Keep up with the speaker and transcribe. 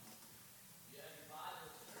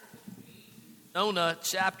Jonah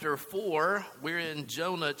chapter 4. We're in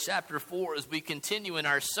Jonah chapter 4 as we continue in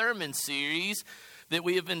our sermon series that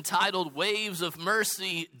we have entitled Waves of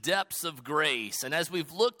Mercy, Depths of Grace. And as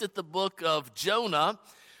we've looked at the book of Jonah,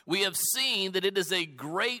 we have seen that it is a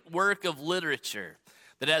great work of literature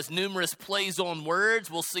that has numerous plays on words.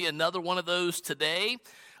 We'll see another one of those today.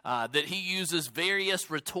 That he uses various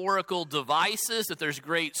rhetorical devices, that there's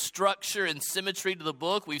great structure and symmetry to the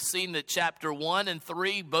book. We've seen that chapter 1 and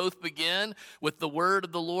 3 both begin with the word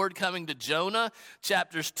of the Lord coming to Jonah.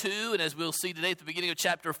 Chapters 2, and as we'll see today at the beginning of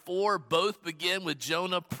chapter 4, both begin with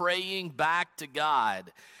Jonah praying back to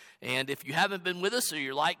God. And if you haven't been with us or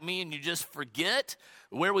you're like me and you just forget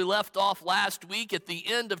where we left off last week, at the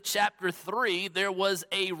end of chapter 3, there was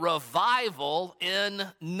a revival in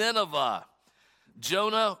Nineveh.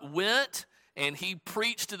 Jonah went and he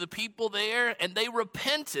preached to the people there, and they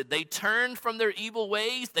repented. They turned from their evil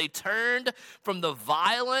ways. They turned from the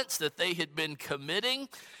violence that they had been committing,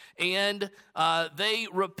 and they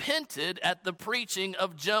repented at the preaching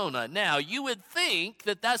of Jonah. Now, you would think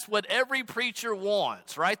that that's what every preacher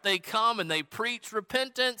wants, right? They come and they preach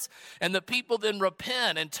repentance, and the people then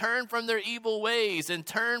repent and turn from their evil ways and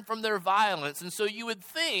turn from their violence. And so you would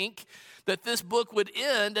think that this book would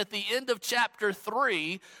end at the end of chapter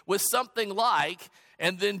 3 with something like,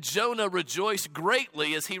 and then Jonah rejoiced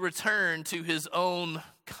greatly as he returned to his own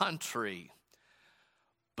country.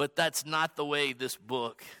 But that's not the way this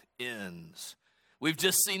book ends. We've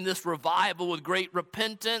just seen this revival with great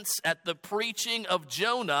repentance at the preaching of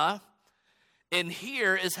Jonah, and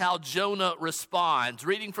here is how Jonah responds.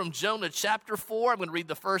 Reading from Jonah chapter 4, I'm going to read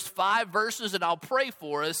the first 5 verses, and I'll pray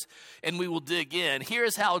for us, and we will dig in.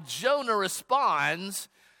 Here's how Jonah responds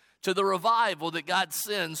to the revival that God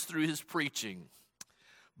sends through his preaching.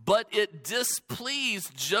 But it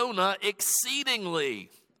displeased Jonah exceedingly,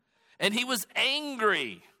 and he was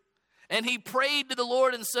angry. And he prayed to the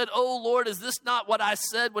Lord and said, "O Lord, is this not what I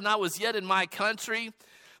said when I was yet in my country?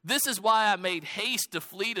 This is why I made haste to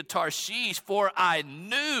flee to Tarshish, for I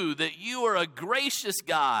knew that you are a gracious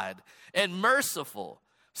God and merciful,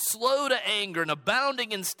 slow to anger and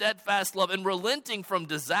abounding in steadfast love and relenting from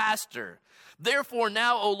disaster. Therefore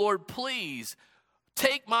now, O Lord, please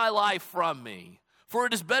take my life from me, for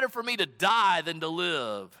it is better for me to die than to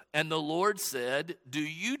live." And the Lord said, "Do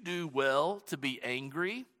you do well to be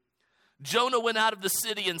angry?" Jonah went out of the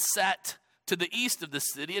city and sat to the east of the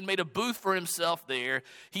city and made a booth for himself there.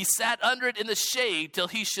 He sat under it in the shade till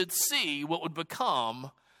he should see what would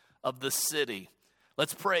become of the city.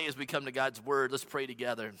 Let's pray as we come to God's word. Let's pray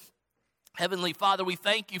together. Heavenly Father, we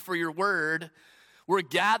thank you for your word. We're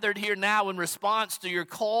gathered here now in response to your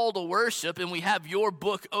call to worship, and we have your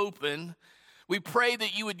book open. We pray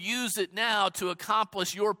that you would use it now to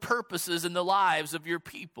accomplish your purposes in the lives of your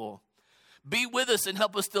people. Be with us and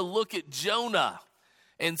help us to look at Jonah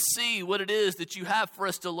and see what it is that you have for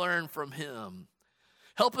us to learn from him.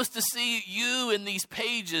 Help us to see you in these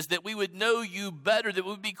pages, that we would know you better, that we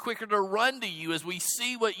would be quicker to run to you as we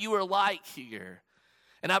see what you are like here.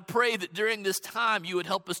 And I pray that during this time you would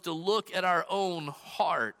help us to look at our own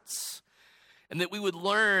hearts and that we would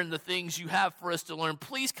learn the things you have for us to learn.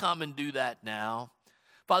 Please come and do that now.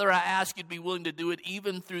 Father, I ask you to be willing to do it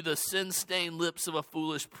even through the sin-stained lips of a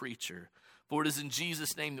foolish preacher. For it is in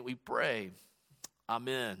Jesus' name that we pray.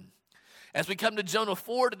 Amen. As we come to Jonah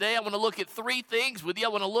 4 today, I want to look at 3 things with you. I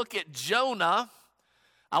want to look at Jonah,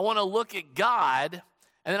 I want to look at God,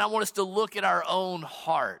 and then I want us to look at our own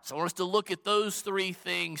hearts. I want us to look at those 3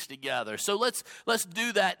 things together. So let's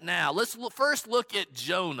do that now. Let's first look at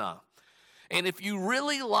Jonah. And if you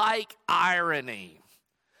really like irony,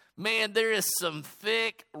 man, there is some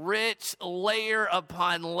thick, rich layer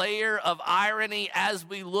upon layer of irony as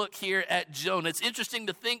we look here at Jonah. It's interesting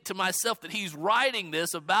to think to myself that he's writing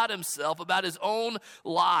this about himself, about his own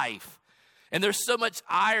life. And there's so much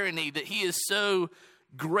irony that he is so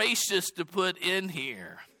gracious to put in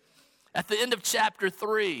here. At the end of chapter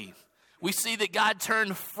 3, we see that God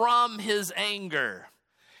turned from his anger.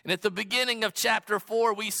 And at the beginning of chapter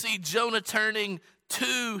 4, we see Jonah turning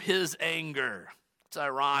to his anger. It's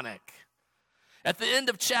ironic. At the end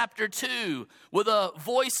of chapter 2, with a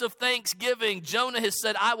voice of thanksgiving, Jonah has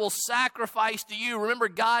said, "I will sacrifice to you." Remember,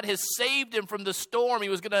 God has saved him from the storm. He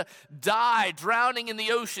was going to die drowning in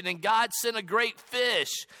the ocean, and God sent a great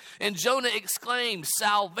fish. And Jonah exclaimed,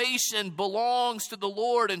 "Salvation belongs to the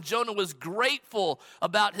Lord." And Jonah was grateful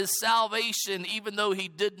about his salvation, even though he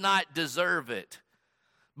did not deserve it.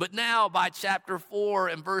 But now, by chapter 4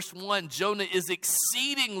 and verse 1, Jonah is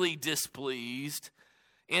exceedingly displeased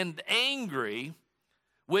and angry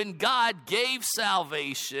when God gave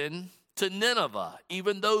salvation to Nineveh,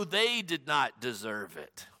 even though they did not deserve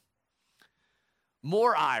it.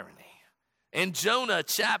 More irony. In Jonah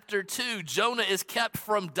chapter 2, Jonah is kept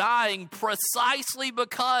from dying precisely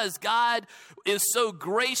because God is so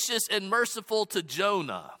gracious and merciful to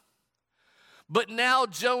Jonah. But now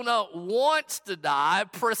Jonah wants to die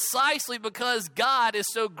precisely because God is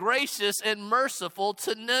so gracious and merciful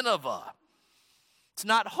to Nineveh. It's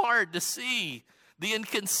not hard to see the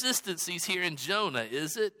inconsistencies here in Jonah,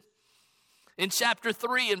 is it? In chapter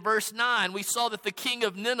 3 and verse 9, we saw that the king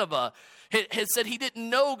of Nineveh had said he didn't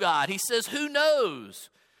know God. He says, who knows?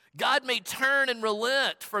 God may turn and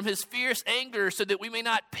relent from his fierce anger so that we may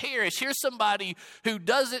not perish. Here's somebody who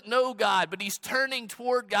doesn't know God, but he's turning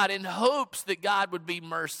toward God in hopes that God would be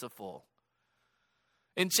merciful.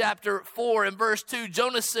 In chapter 4 and verse 2,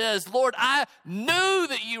 Jonah says, Lord, I knew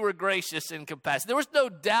that you were gracious and compassionate. There was no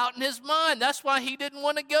doubt in his mind. That's why he didn't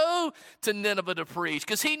want to go to Nineveh to preach,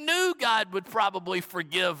 because he knew God would probably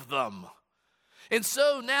forgive them. And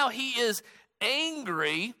so now he is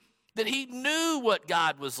angry that he knew what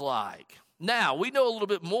God was like. Now, we know a little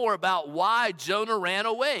bit more about why Jonah ran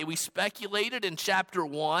away. We speculated in chapter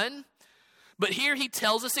 1. But here he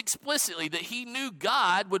tells us explicitly that he knew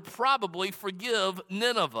God would probably forgive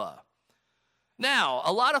Nineveh. Now,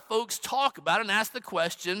 a lot of folks talk about and ask the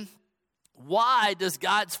question, why does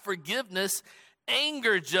God's forgiveness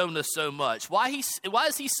anger Jonah so much? Why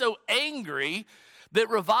is he so angry that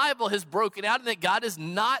revival has broken out and that God is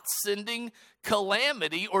not sending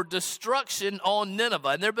calamity or destruction on Nineveh?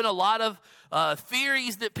 And there have been a lot of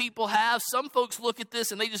theories that people have. Some folks look at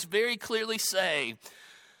this and they just very clearly say,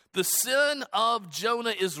 the sin of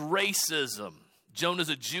Jonah is racism. Jonah's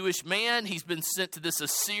a Jewish man. He's been sent to this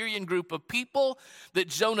Assyrian group of people. That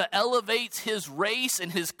Jonah elevates his race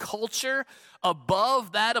and his culture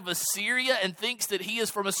above that of Assyria and thinks that he is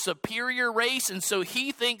from a superior race. And so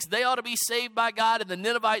he thinks they ought to be saved by God and the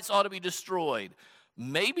Ninevites ought to be destroyed.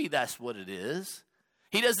 Maybe that's what it is.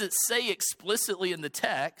 He doesn't say explicitly in the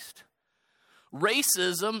text.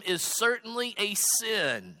 Racism is certainly a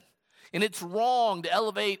sin. And it's wrong to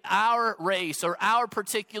elevate our race or our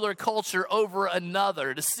particular culture over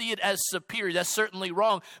another, to see it as superior. That's certainly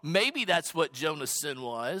wrong. Maybe that's what Jonah's sin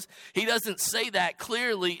was. He doesn't say that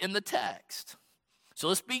clearly in the text. So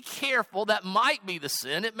let's be careful. That might be the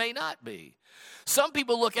sin. It may not be. Some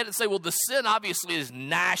people look at it and say, well, the sin obviously is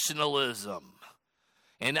nationalism.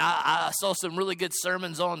 And I saw some really good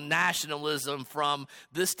sermons on nationalism from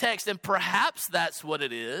this text, and perhaps that's what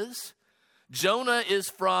it is. Jonah is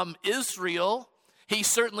from Israel. He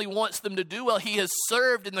certainly wants them to do well. He has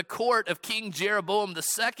served in the court of King Jeroboam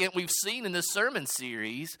II, we've seen in this sermon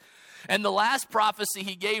series. And the last prophecy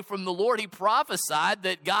he gave from the Lord, he prophesied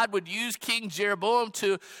that God would use King Jeroboam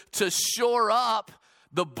to shore up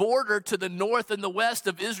the border to the north and the west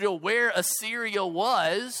of Israel where Assyria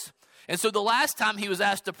was. And so the last time he was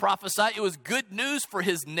asked to prophesy, it was good news for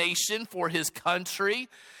his nation, for his country.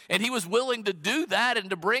 And he was willing to do that and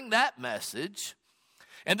to bring that message.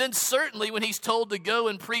 And then certainly when he's told to go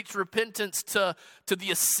and preach repentance to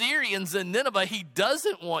the Assyrians in Nineveh, he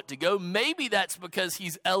doesn't want to go. Maybe that's because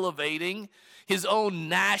he's elevating his own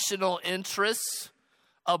national interests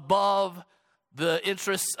above the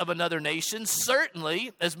interests of another nation.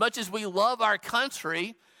 Certainly, as much as we love our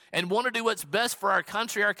country and want to do what's best for our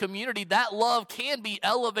country, our community, that love can be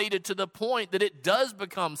elevated to the point that it does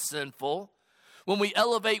become sinful when we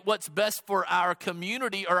elevate what's best for our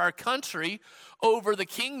community or our country over the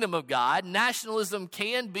kingdom of God. Nationalism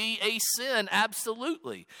can be a sin,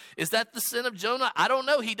 absolutely. Is that the sin of Jonah? I don't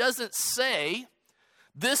know. He doesn't say.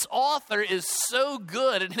 This author is so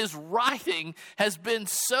good and his writing has been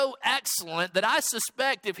so excellent that I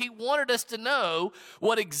suspect if he wanted us to know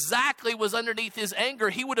what exactly was underneath his anger,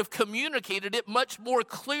 he would have communicated it much more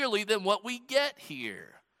clearly than what we get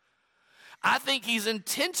here. I think he's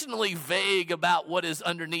intentionally vague about what is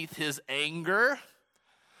underneath his anger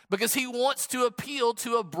because he wants to appeal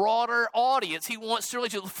to a broader audience. He wants to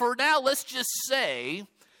relate to. For now, let's just say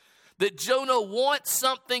that Jonah wants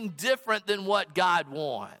something different than what God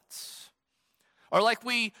wants. Or like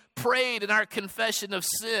we prayed in our confession of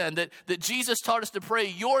sin, that Jesus taught us to pray,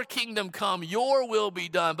 your kingdom come, your will be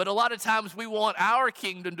done. But a lot of times we want our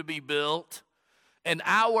kingdom to be built and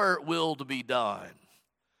our will to be done.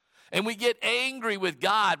 And we get angry with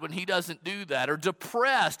God when he doesn't do that, or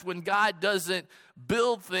depressed when God doesn't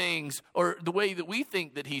build things or the way that we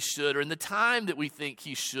think that he should, or in the time that we think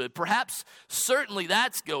he should. Perhaps, certainly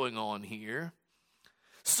that's going on here.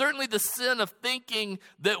 Certainly the sin of thinking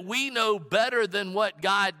that we know better than what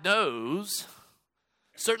God knows.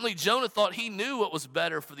 Certainly Jonah thought he knew what was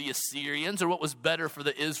better for the Assyrians or what was better for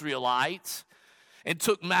the Israelites and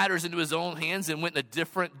took matters into his own hands and went in a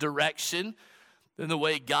different direction. than the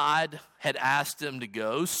way God had asked him to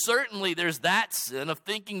go. Certainly there's that sin of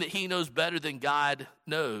thinking that he knows better than God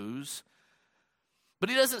knows. But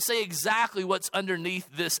he doesn't say exactly what's underneath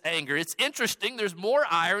this anger. It's interesting. There's more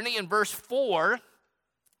irony in verse 4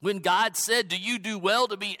 when God said, "Do you do well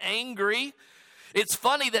to be angry?" It's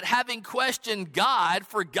funny that having questioned God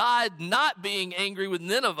for God not being angry with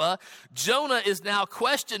Nineveh, Jonah is now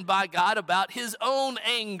questioned by God about his own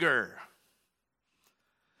anger.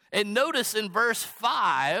 And notice in verse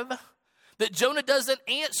 5 that Jonah doesn't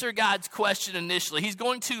answer God's question initially. He's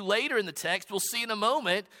going to later in the text, we'll see in a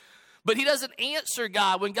moment, but he doesn't answer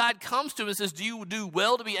God. When God comes to him and says, "Do you do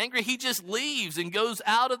well to be angry?" he just leaves and goes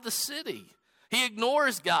out of the city. He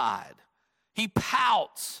ignores God. He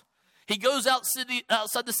pouts. He goes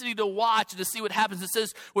outside the city to watch and to see what happens. It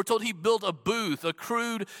says, we're told he built a booth, a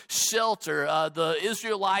crude shelter. The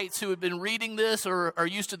Israelites who have been reading this or are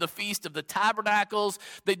used to the Feast of the Tabernacles,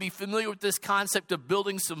 they'd be familiar with this concept of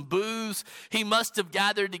building some booths. He must have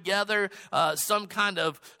gathered together some kind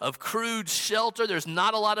of crude shelter. There's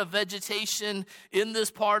not a lot of vegetation in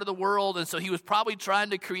this part of the world, and so he was probably trying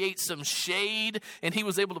to create some shade, and he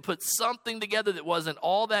was able to put something together that wasn't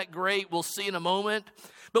all that great. We'll see in a moment.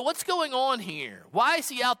 But what's going on here? Why is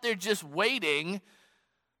he out there just waiting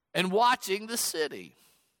and watching the city?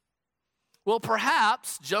 Well,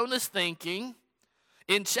 perhaps Jonah's thinking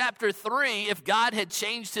in chapter 3, if God had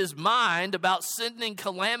changed his mind about sending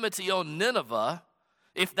calamity on Nineveh,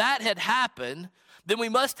 if that had happened, then we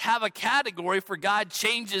must have a category for God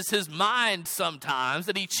changes his mind sometimes,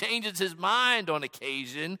 that he changes his mind on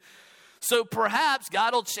occasion. So perhaps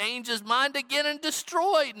God will change his mind again and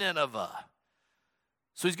destroy Nineveh.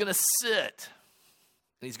 So he's going to sit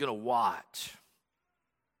and he's going to watch.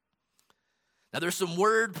 Now there's some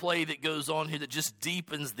wordplay that goes on here that just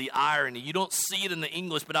deepens the irony. You don't see it in the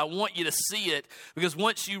English, but I want you to see it because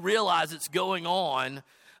once you realize it's going on,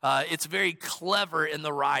 it's very clever in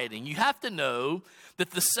the writing. You have to know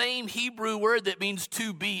that the same Hebrew word that means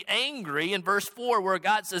to be angry in verse 4 where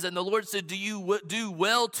God says, "And the Lord said, do you do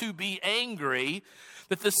well to be angry?"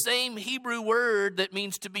 that the same Hebrew word that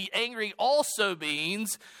means to be angry also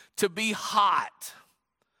means to be hot.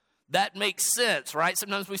 That makes sense, right?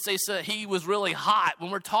 Sometimes we say he was really hot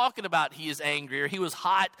when we're talking about he is angry or he was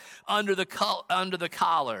hot under the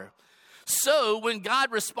collar. So when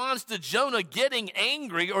God responds to Jonah getting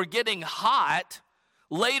angry or getting hot,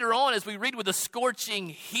 later on as we read with a scorching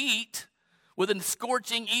heat, with a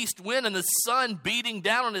scorching east wind and the sun beating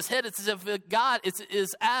down on his head, it's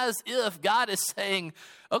as if God is saying,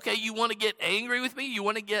 okay, you want to get angry with me? You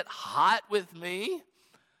want to get hot with me?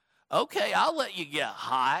 Okay, I'll let you get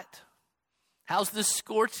hot. How's the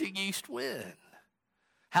scorching east wind?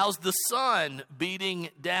 How's the sun beating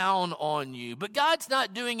down on you? But God's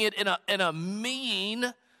not doing it in a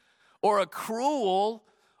mean or a cruel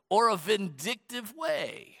or a vindictive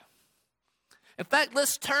way. In fact,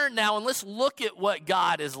 let's turn now and let's look at what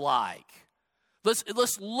God is like.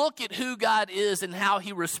 Let's look at who God is and how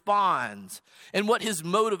he responds and what his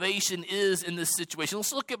motivation is in this situation.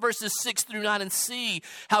 Let's look at verses 6 through 9 and see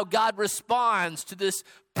how God responds to this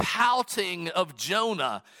pouting of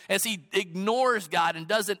Jonah as he ignores God and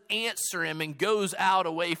doesn't answer him and goes out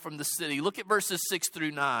away from the city. Look at verses 6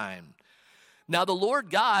 through 9. Now the Lord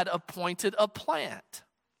God appointed a plant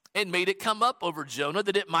and made it come up over Jonah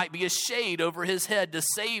that it might be a shade over his head to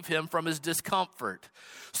save him from his discomfort.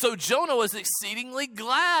 So Jonah was exceedingly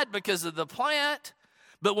glad because of the plant.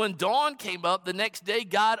 But when dawn came up the next day,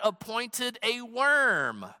 God appointed a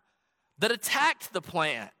worm that attacked the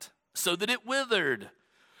plant so that it withered.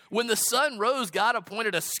 When the sun rose, God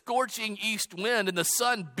appointed a scorching east wind, and the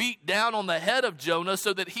sun beat down on the head of Jonah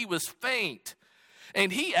so that he was faint.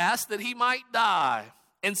 And he asked that he might die,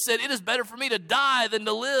 and said, "It is better for me to die than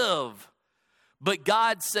to live." But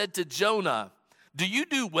God said to Jonah, "Do you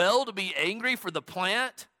do well to be angry for the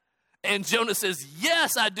plant?" And Jonah says,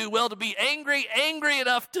 "Yes, I do well to be angry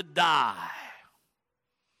enough to die."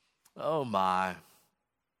 Oh my.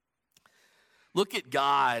 Look at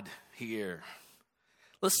God here.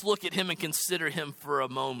 Let's look at him and consider him for a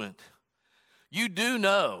moment. You do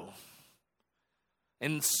know,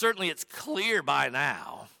 and certainly it's clear by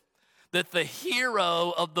now, that the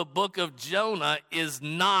hero of the book of Jonah is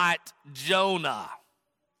not Jonah,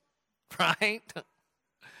 right?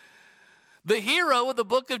 The hero of the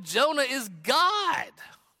book of Jonah is God.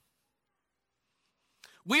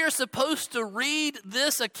 We are supposed to read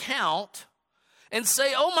this account and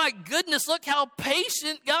say, oh my goodness, look how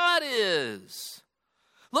patient God is.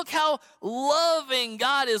 Look how loving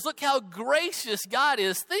God is. Look how gracious God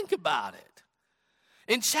is. Think about it.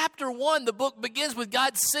 In chapter 1, the book begins with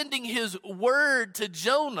God sending his word to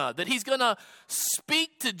Jonah, that he's going to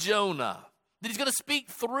speak to Jonah, that he's going to speak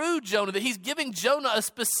through Jonah, that he's giving Jonah a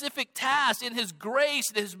specific task. In his grace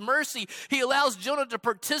and his mercy, he allows Jonah to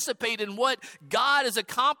participate in what God is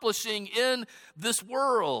accomplishing in this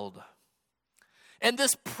world. And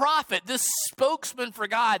this prophet, this spokesman for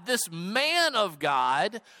God, this man of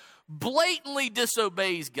God, blatantly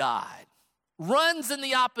disobeys God, runs in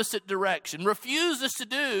the opposite direction, refuses to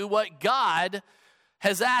do what God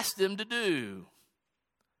has asked him to do.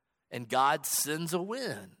 And God sends a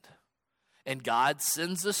wind, and God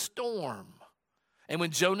sends a storm. And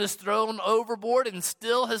when Jonah's thrown overboard and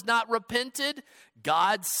still has not repented,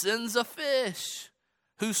 God sends a fish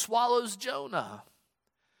who swallows Jonah.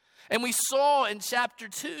 And we saw in chapter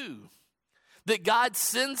 2 that God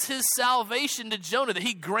sends his salvation to Jonah, that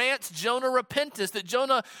he grants Jonah repentance, that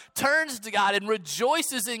Jonah turns to God and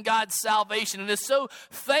rejoices in God's salvation and is so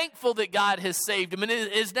thankful that God has saved him and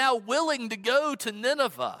is now willing to go to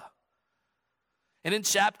Nineveh. And in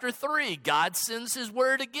chapter 3, God sends his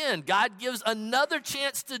word again. God gives another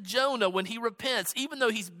chance to Jonah when he repents, even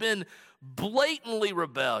though he's been blatantly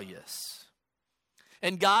rebellious.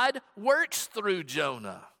 And God works through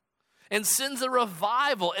Jonah and sends a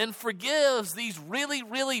revival and forgives these really,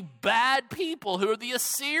 really bad people who are the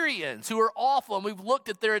Assyrians, who are awful. And we've looked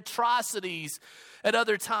at their atrocities at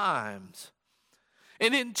other times.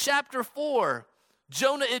 And in chapter 4,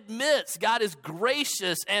 Jonah admits God is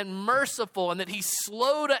gracious and merciful and that he's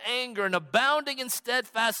slow to anger and abounding in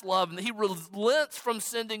steadfast love and that he relents from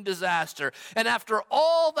sending disaster. And after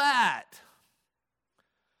all that,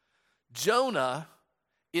 Jonah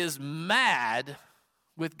is mad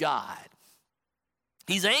with God.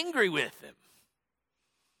 He's angry with him.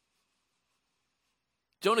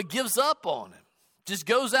 Jonah gives up on him, just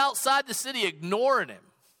goes outside the city ignoring him,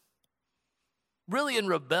 really in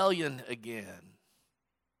rebellion again.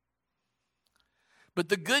 But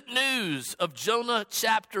the good news of Jonah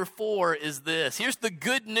chapter 4 is this. Here's the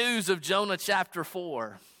good news of Jonah chapter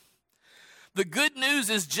 4. The good news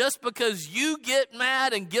is just because you get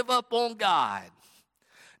mad and give up on God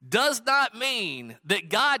does not mean that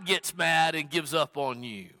God gets mad and gives up on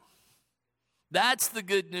you. That's the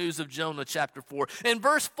good news of Jonah chapter 4. In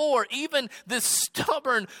verse 4, even this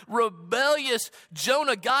stubborn, rebellious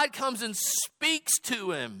Jonah, God comes and speaks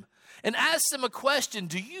to him and asks him a question.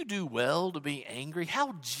 Do you do well to be angry?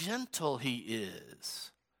 How gentle he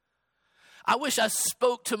is. I wish I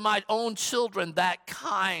spoke to my own children that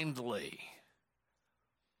kindly.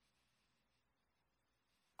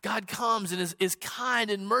 God comes and is kind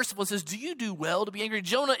and merciful and says, do you do well to be angry?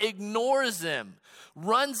 Jonah ignores him,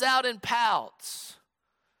 runs out and pouts.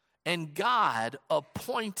 And God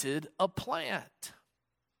appointed a plant.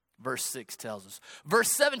 Verse 6 tells us.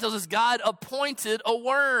 Verse 7 tells us God appointed a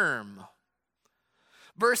worm.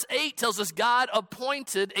 Verse 8 tells us God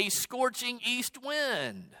appointed a scorching east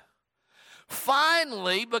wind.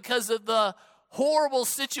 Finally, because of the horrible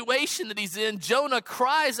situation that he's in, Jonah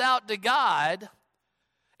cries out to God.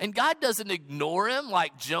 And God doesn't ignore him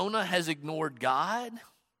like Jonah has ignored God.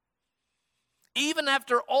 Even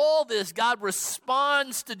after all this, God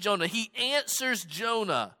responds to Jonah. He answers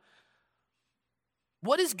Jonah.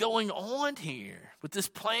 What is going on here with this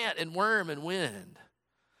plant and worm and wind?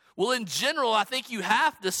 Well, in general, I think you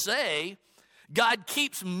have to say God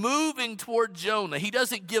keeps moving toward Jonah. He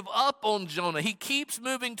doesn't give up on Jonah. He keeps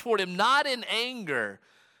moving toward him, not in anger.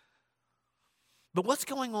 But what's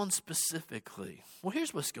going on specifically? Well,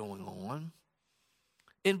 here's what's going on.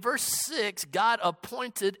 In verse 6, God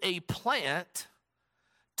appointed a plant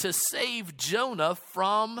to save Jonah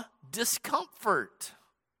from discomfort.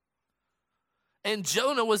 And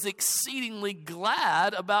Jonah was exceedingly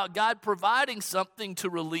glad about God providing something to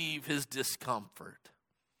relieve his discomfort.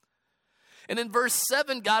 And in verse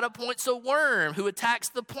 7, God appoints a worm who attacks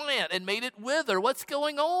the plant and made it wither. What's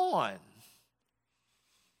going on?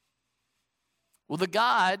 Well, the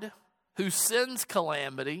God who sends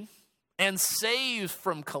calamity and saves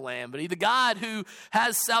from calamity, the God who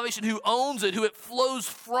has salvation, who owns it, who it flows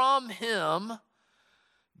from him,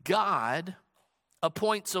 God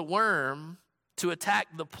appoints a worm to attack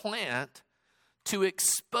the plant to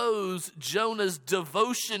expose Jonah's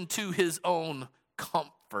devotion to his own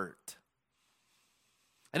comfort.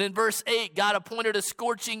 And in verse 8, God appointed a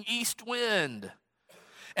scorching east wind.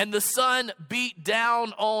 And the sun beat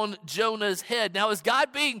down on Jonah's head. Now, is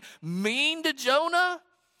God being mean to Jonah?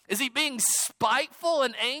 Is he being spiteful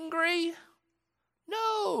and angry?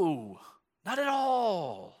 No, not at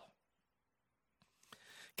all.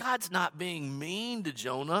 God's not being mean to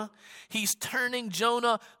Jonah. He's turning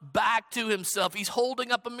Jonah back to himself. He's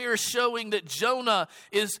holding up a mirror showing that Jonah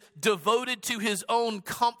is devoted to his own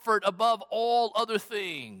comfort above all other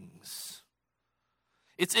things.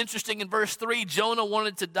 It's interesting in verse 3, Jonah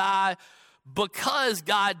wanted to die because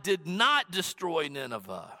God did not destroy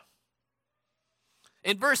Nineveh.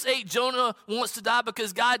 In verse 8, Jonah wants to die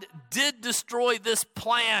because God did destroy this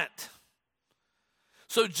plant.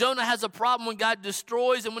 So Jonah has a problem when God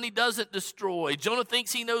destroys and when he doesn't destroy. Jonah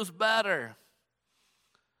thinks he knows better.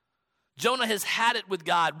 Jonah has had it with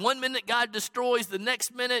God. 1 minute God destroys, the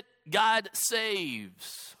next minute God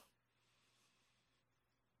saves.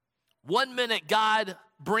 1 minute God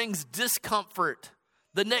brings discomfort.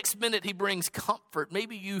 The next minute he brings comfort.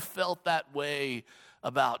 Maybe you felt that way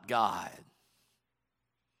about God.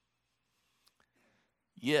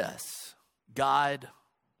 Yes, God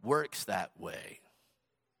works that way.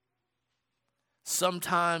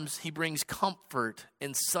 Sometimes he brings comfort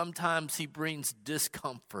and sometimes he brings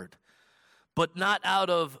discomfort, but not out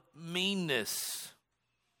of meanness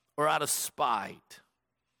or out of spite.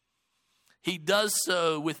 He does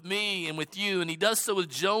so with me and with you, and he does so with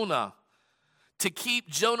Jonah to keep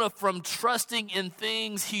Jonah from trusting in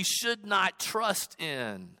things he should not trust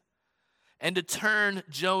in and to turn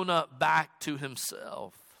Jonah back to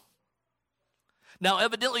himself. Now,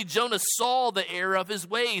 evidently, Jonah saw the error of his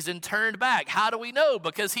ways and turned back. How do we know?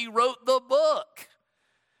 Because he wrote the book.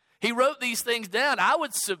 He wrote these things down. I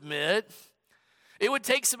would submit it would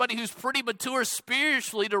take somebody who's pretty mature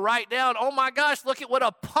spiritually to write down, oh my gosh, look at what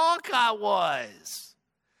a punk I was.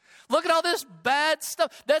 Look at all this bad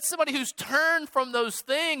stuff. That's somebody who's turned from those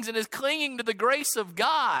things and is clinging to the grace of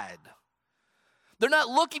God. They're not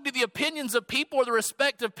looking to the opinions of people or the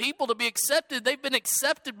respect of people to be accepted. They've been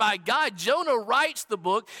accepted by God. Jonah writes the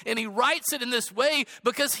book, and he writes it in this way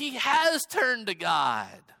because he has turned to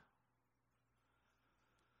God.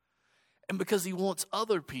 And because he wants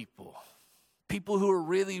other people who are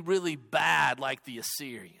really, really bad like the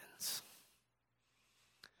Assyrians.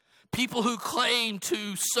 People who claim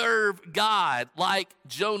to serve God like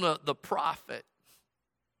Jonah the prophet.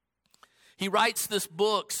 He writes this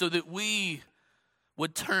book so that we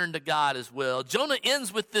would turn to God as well. Jonah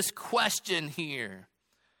ends with this question here.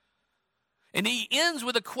 And he ends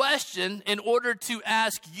with a question in order to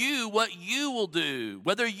ask you what you will do,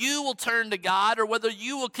 whether you will turn to God or whether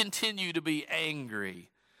you will continue to be angry.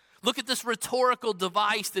 Look at this rhetorical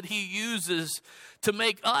device that he uses to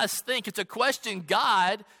make us think. It's a question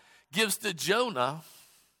God gives to Jonah,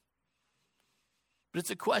 but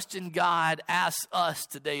it's a question God asks us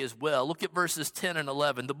today as well. Look at verses 10 and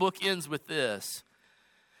 11. The book ends with this.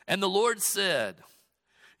 And the Lord said,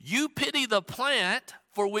 you pity the plant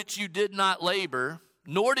for which you did not labor,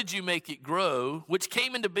 nor did you make it grow, which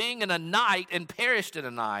came into being in a night and perished in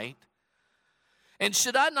a night. And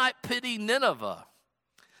should I not pity Nineveh,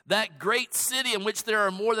 that great city in which there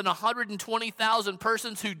are more than 120,000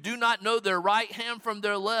 persons who do not know their right hand from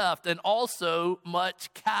their left, and also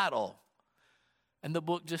much cattle? And the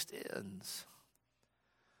book just ends.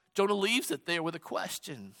 Jonah leaves it there with a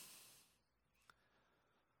question,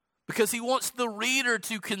 because he wants the reader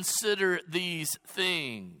to consider these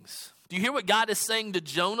things. Do you hear what God is saying to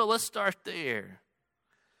Jonah? Let's start there.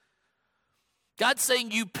 God's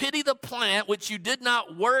saying, you pity the plant which you did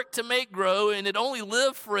not work to make grow, and it only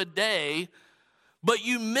lived for a day, but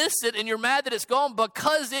you miss it and you're mad that it's gone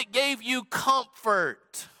because it gave you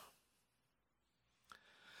comfort.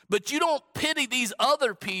 But you don't pity these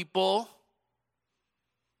other people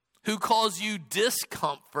who cause you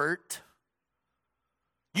discomfort.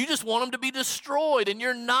 You just want them to be destroyed, and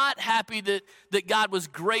you're not happy that God was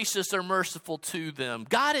gracious or merciful to them.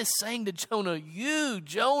 God is saying to Jonah, you,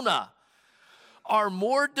 Jonah, are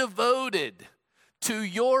more devoted to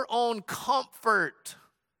your own comfort,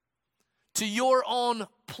 to your own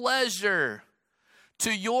pleasure,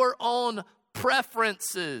 to your own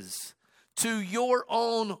preferences, to your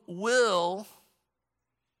own will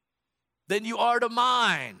than you are to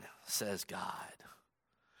mine, says God.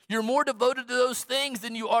 You're more devoted to those things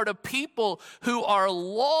than you are to people who are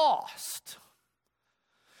lost.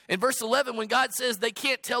 In verse 11, when God says they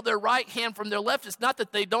can't tell their right hand from their left, it's not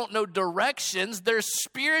that they don't know directions. They're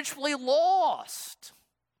spiritually lost.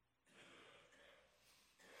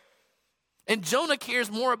 And Jonah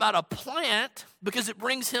cares more about a plant because it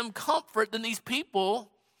brings him comfort than these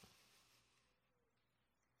people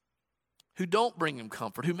who don't bring him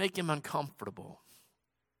comfort, who make him uncomfortable.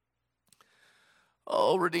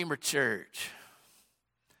 Oh, Redeemer Church,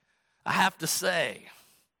 I have to say,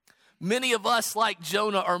 many of us, like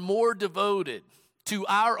Jonah, are more devoted to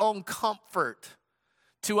our own comfort,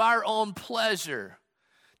 to our own pleasure,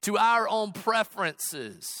 to our own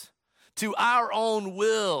preferences, to our own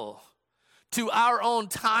will, to our own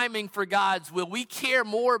timing for God's will. We care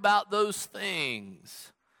more about those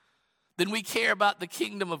things than we care about the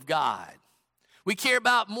kingdom of God. We care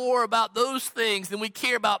more about those things than we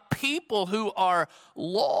care about people who are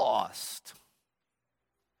lost.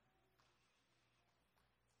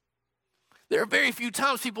 There are very few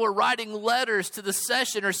times people are writing letters to the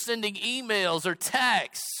session or sending emails or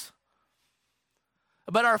texts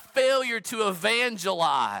about our failure to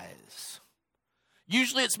evangelize.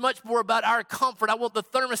 Usually it's much more about our comfort. I want the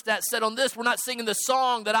thermostat set on this. We're not singing the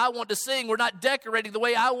song that I want to sing. We're not decorating the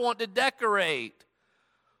way I want to decorate.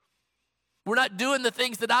 We're not doing the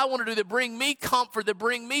things that I want to do that bring me comfort, that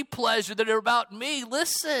bring me pleasure, that are about me.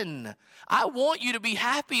 Listen, I want you to be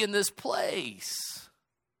happy in this place.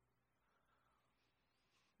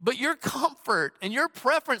 But your comfort and your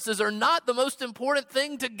preferences are not the most important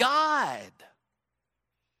thing to God.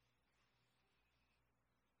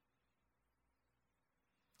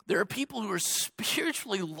 There are people who are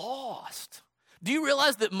spiritually lost. Do you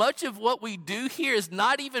realize that much of what we do here is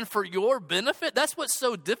not even for your benefit? That's what's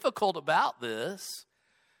so difficult about this.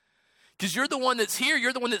 Because you're the one that's here,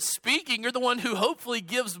 you're the one that's speaking, you're the one who hopefully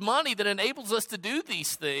gives money that enables us to do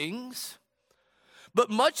these things. But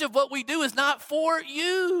much of what we do is not for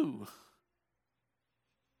you.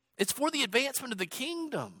 It's for the advancement of the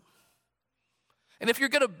kingdom. And if you're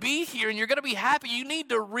going to be here and you're going to be happy, you need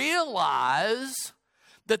to realize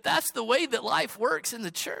that that's the way that life works in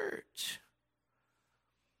the church.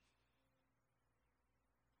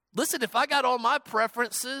 Listen, if I got all my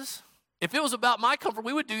preferences, if it was about my comfort,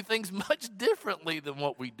 we would do things much differently than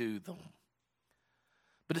what we do them.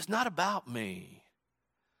 But it's not about me.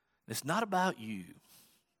 It's not about you.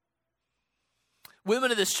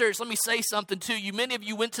 Women of this church, let me say something to you. Many of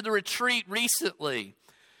you went to the retreat recently,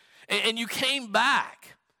 and you came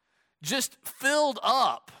back just filled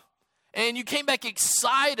up. And you came back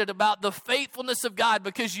excited about the faithfulness of God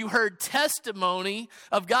because you heard testimony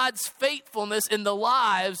of God's faithfulness in the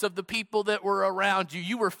lives of the people that were around you.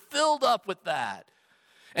 You were filled up with that.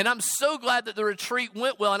 And I'm so glad that the retreat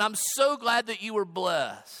went well, and I'm so glad that you were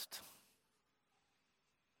blessed.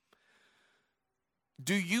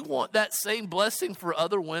 Do you want that same blessing for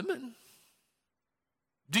other women?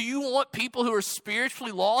 Do you want people who are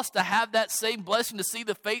spiritually lost to have that same blessing, to see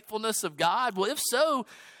the faithfulness of God? Well, if so,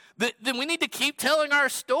 then we need to keep telling our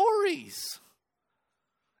stories.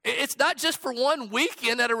 It's not just for one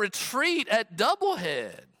weekend at a retreat at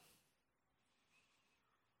Doublehead.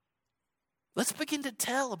 Let's begin to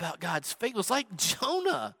tell about God's faithfulness. Like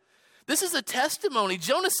Jonah. This is a testimony.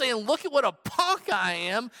 Jonah's saying, look at what a punk I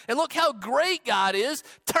am, and look how great God is.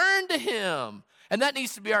 Turn to him. And that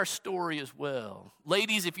needs to be our story as well.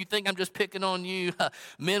 Ladies, if you think I'm just picking on you,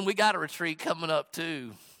 men, we got a retreat coming up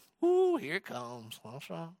too. Ooh, here it comes.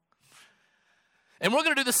 And we're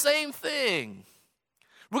going to do the same thing.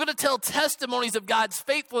 We're going to tell testimonies of God's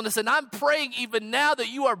faithfulness, and I'm praying even now that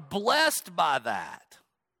you are blessed by that.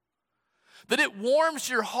 That it warms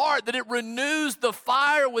your heart, that it renews the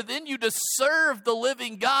fire within you to serve the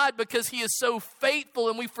living God because he is so faithful,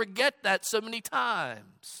 and we forget that so many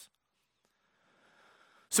times.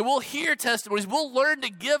 So we'll hear testimonies. We'll learn to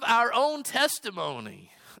give our own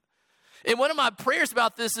testimony. And one of my prayers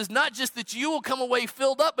about this is not just that you will come away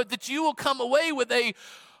filled up, but that you will come away with a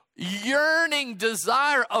yearning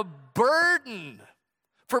desire, a burden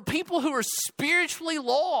for people who are spiritually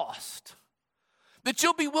lost. That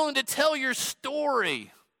you'll be willing to tell your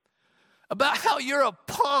story about how you're a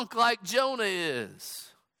punk like Jonah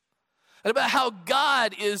is. And about how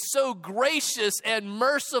God is so gracious and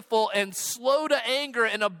merciful and slow to anger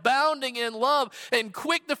and abounding in love and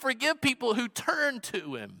quick to forgive people who turn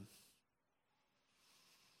to him.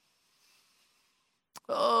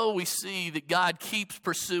 Oh, we see that God keeps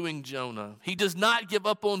pursuing Jonah. He does not give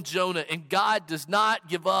up on Jonah, and God does not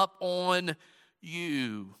give up on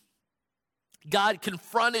you. God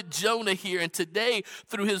confronted Jonah here, and today,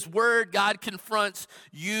 through his word, God confronts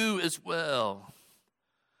you as well.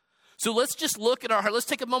 So let's just look at our heart. Let's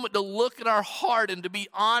take a moment to look at our heart and to be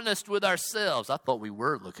honest with ourselves. I thought we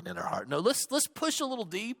were looking at our heart. No, let's push a little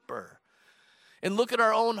deeper and look at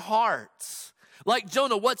our own hearts. Like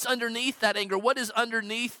Jonah, what's underneath that anger? What is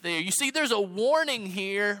underneath there? You see, there's a warning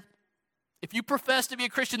here. If you profess to be a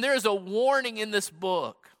Christian, there is a warning in this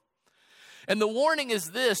book. And the warning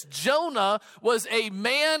is this: Jonah was a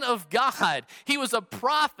man of God. He was a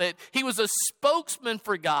prophet. He was a spokesman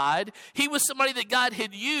for God. He was somebody that God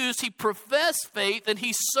had used. He professed faith, and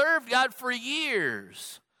he served God for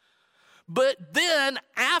years. But then,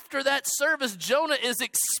 after that service, Jonah is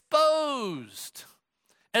exposed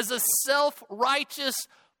as a self-righteous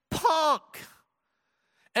punk,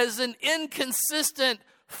 as an inconsistent,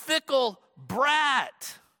 fickle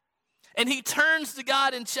brat. And he turns to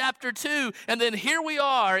God in chapter 2, and then here we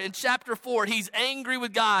are in chapter 4. He's angry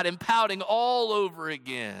with God and pouting all over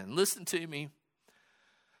again. Listen to me.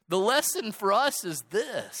 The lesson for us is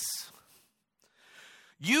this.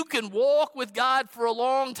 You can walk with God for a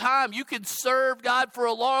long time. You can serve God for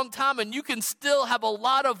a long time, and you can still have a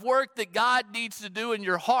lot of work that God needs to do in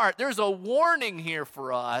your heart. There's a warning here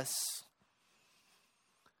for us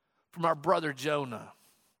from our brother Jonah.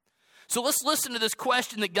 So let's listen to this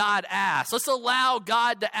question that God asked. Let's allow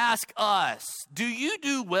God to ask us, do you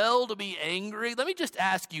do well to be angry? Let me just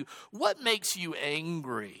ask you, what makes you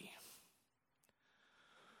angry?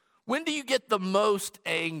 When do you get the most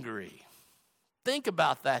angry? Think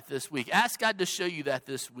about that this week. Ask God to show you that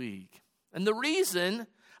this week. And the reason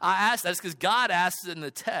I ask that is because God asks it in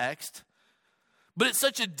the text. But it's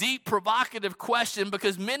such a deep, provocative question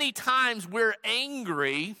because many times we're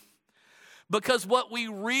angry because what we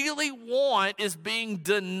really want is being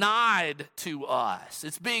denied to us.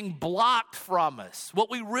 It's being blocked from us.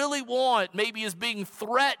 What we really want maybe is being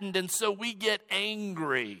threatened, and so we get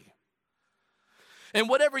angry. And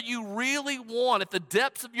whatever you really want at the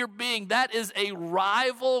depths of your being, that is a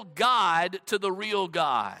rival God to the real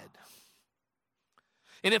God.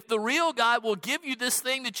 And if the real God will give you this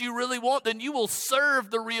thing that you really want, then you will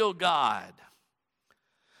serve the real God.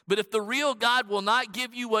 But if the real God will not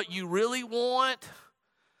give you what you really want,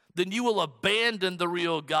 then you will abandon the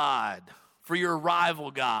real God for your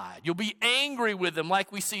rival God. You'll be angry with him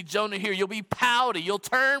like we see Jonah here. You'll be pouty. You'll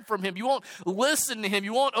turn from him. You won't listen to him.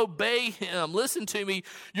 You won't obey him. Listen to me.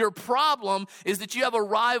 Your problem is that you have a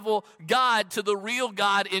rival God to the real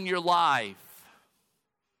God in your life.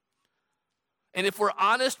 And if we're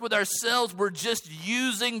honest with ourselves, we're just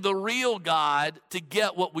using the real God to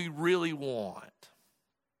get what we really want.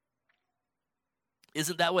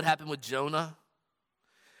 Isn't that what happened with Jonah?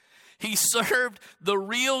 He served the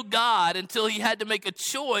real God until he had to make a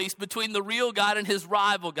choice between the real God and his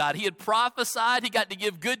rival God. He had prophesied. He got to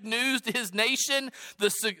give good news to his nation.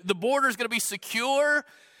 The border is going to be secure.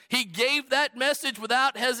 He gave that message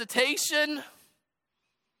without hesitation.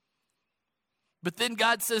 But then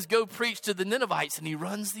God says, go preach to the Ninevites, and he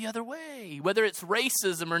runs the other way, whether it's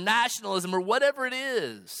racism or nationalism or whatever it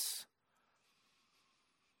is.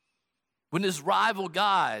 When his rival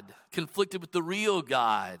God conflicted with the real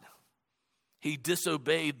God, he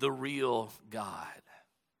disobeyed the real God.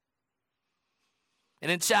 And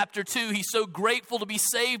in chapter 2, he's so grateful to be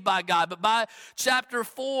saved by God. But by chapter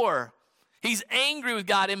 4, he's angry with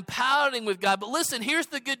God and pouting with God. But listen, here's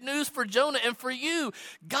the good news for Jonah and for you.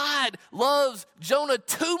 God loves Jonah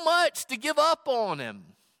too much to give up on him.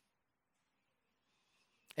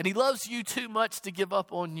 And he loves you too much to give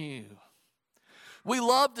up on you. We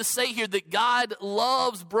love to say here that God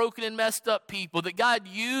loves broken and messed up people, that God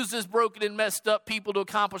uses broken and messed up people to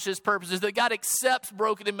accomplish his purposes, that God accepts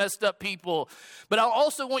broken and messed up people. But I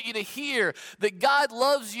also want you to hear that God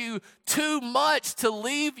loves you too much to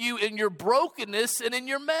leave you in your brokenness and in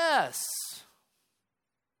your mess.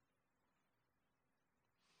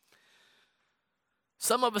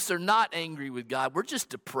 Some of us are not angry with God. We're just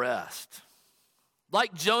depressed.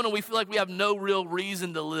 Like Jonah, we feel like we have no real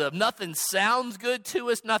reason to live. Nothing sounds good to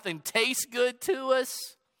us. Nothing tastes good to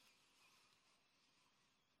us.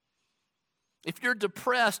 If you're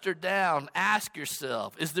depressed or down, ask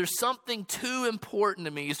yourself, is there something too important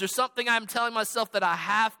to me? Is there something I'm telling myself that I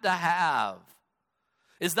have to have?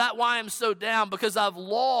 Is that why I'm so down? Because I've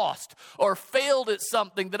lost or failed at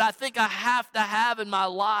something that I think I have to have in my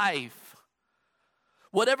life.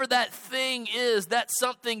 Whatever that thing is, that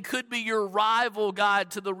something could be your rival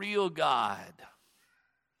God to the real God.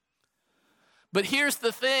 But here's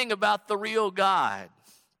the thing about the real God.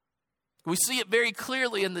 We see it very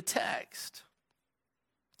clearly in the text.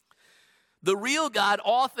 The real God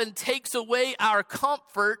often takes away our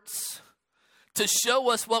comforts to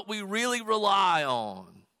show us what we really rely on,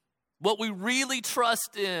 what we really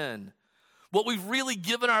trust in, what we've really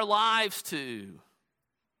given our lives to.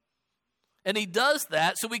 And he does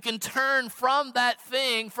that so we can turn from that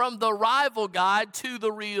thing, from the rival God to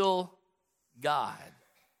the real God.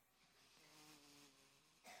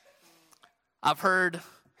 I've heard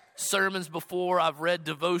sermons before, I've read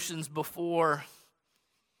devotions before,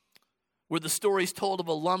 where the story's told of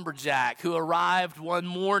a lumberjack who arrived one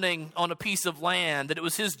morning on a piece of land that it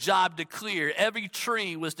was his job to clear. Every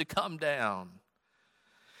tree was to come down.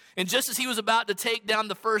 And just as he was about to take down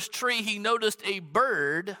the first tree, he noticed a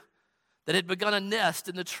bird that had begun a nest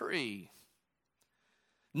in the tree.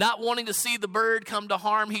 Not wanting to see the bird come to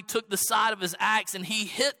harm, he took the side of his axe and he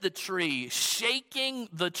hit the tree, shaking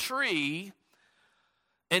the tree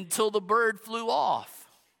until the bird flew off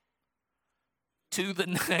to the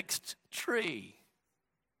next tree.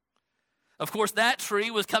 Of course, that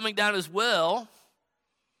tree was coming down as well.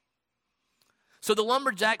 So the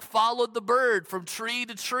lumberjack followed the bird from tree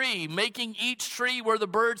to tree, making each tree where the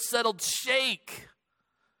bird settled shake.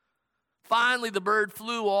 Finally, the bird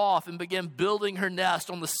flew off and began building her nest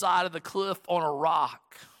on the side of the cliff on a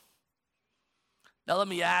rock. Now let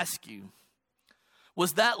me ask you,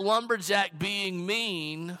 was that lumberjack being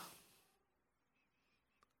mean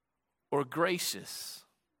or gracious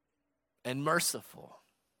and merciful?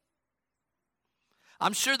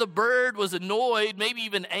 I'm sure the bird was annoyed, maybe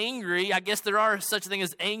even angry. I guess there are such a thing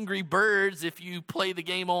as angry birds if you play the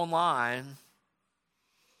game online.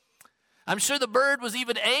 I'm sure the bird was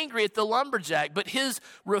even angry at the lumberjack, but his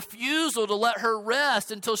refusal to let her rest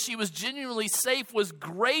until she was genuinely safe was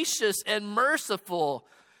gracious and merciful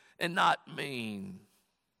and not mean.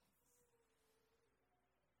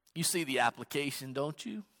 You see the application, don't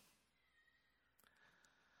you?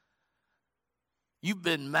 You've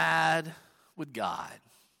been mad with God,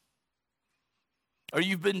 or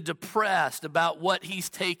you've been depressed about what he's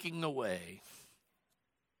taking away.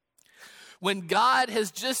 When God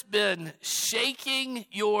has just been shaking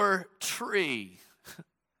your tree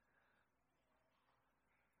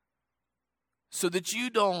so that you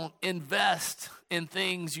don't invest in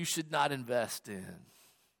things you should not invest in.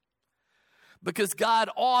 Because God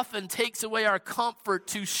often takes away our comfort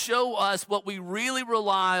to show us what we really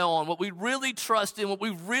rely on, what we really trust in, what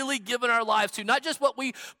we've really given our lives to. Not just what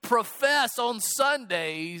we profess on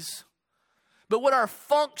Sundays, but what our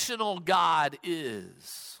functional God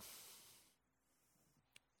is.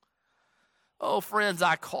 Oh, friends,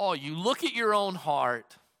 I call you. Look at your own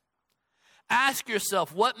heart. Ask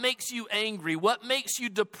yourself, what makes you angry? What makes you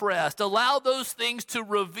depressed? Allow those things to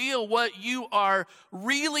reveal what you are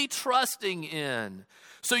really trusting in,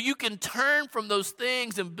 so you can turn from those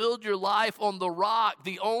things and build your life on the rock,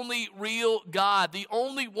 the only real God, the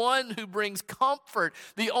only one who brings comfort,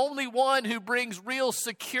 the only one who brings real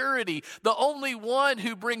security, the only one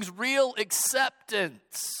who brings real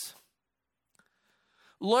acceptance.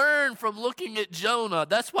 Learn from looking at Jonah.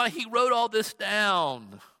 That's why he wrote all this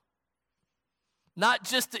down. Not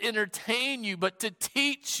just to entertain you, but to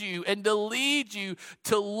teach you and to lead you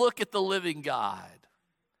to look at the living God.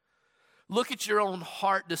 Look at your own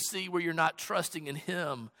heart to see where you're not trusting in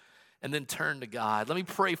him, and then turn to God. Let me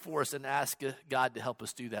pray for us and ask God to help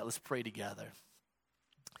us do that. Let's pray together.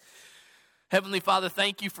 Heavenly Father,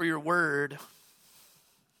 thank you for your word.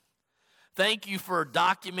 Thank you for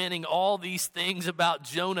documenting all these things about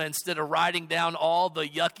Jonah instead of writing down all the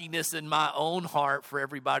yuckiness in my own heart for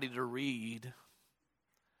everybody to read.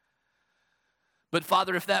 But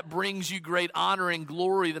Father, if that brings you great honor and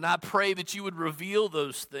glory, then I pray that you would reveal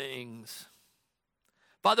those things.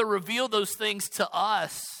 Father, reveal those things to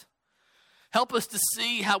us. Help us to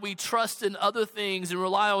see how we trust in other things and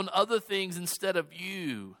rely on other things instead of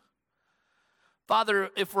you. Father,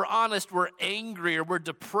 if we're honest, we're angry or we're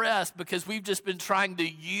depressed because we've just been trying to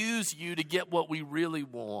use you to get what we really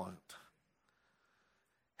want.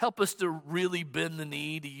 Help us to really bend the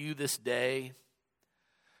knee to you this day.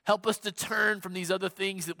 Help us to turn from these other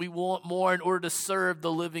things that we want more in order to serve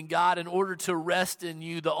the living God, in order to rest in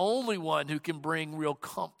you, the only one who can bring real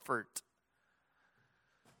comfort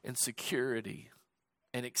and security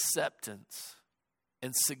and acceptance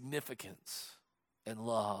and significance and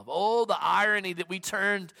love. Oh, the irony that we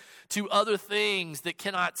turned to other things that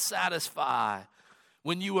cannot satisfy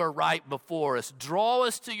when you are right before us. Draw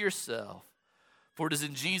us to yourself. For it is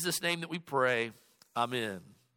in Jesus' name that we pray. Amen.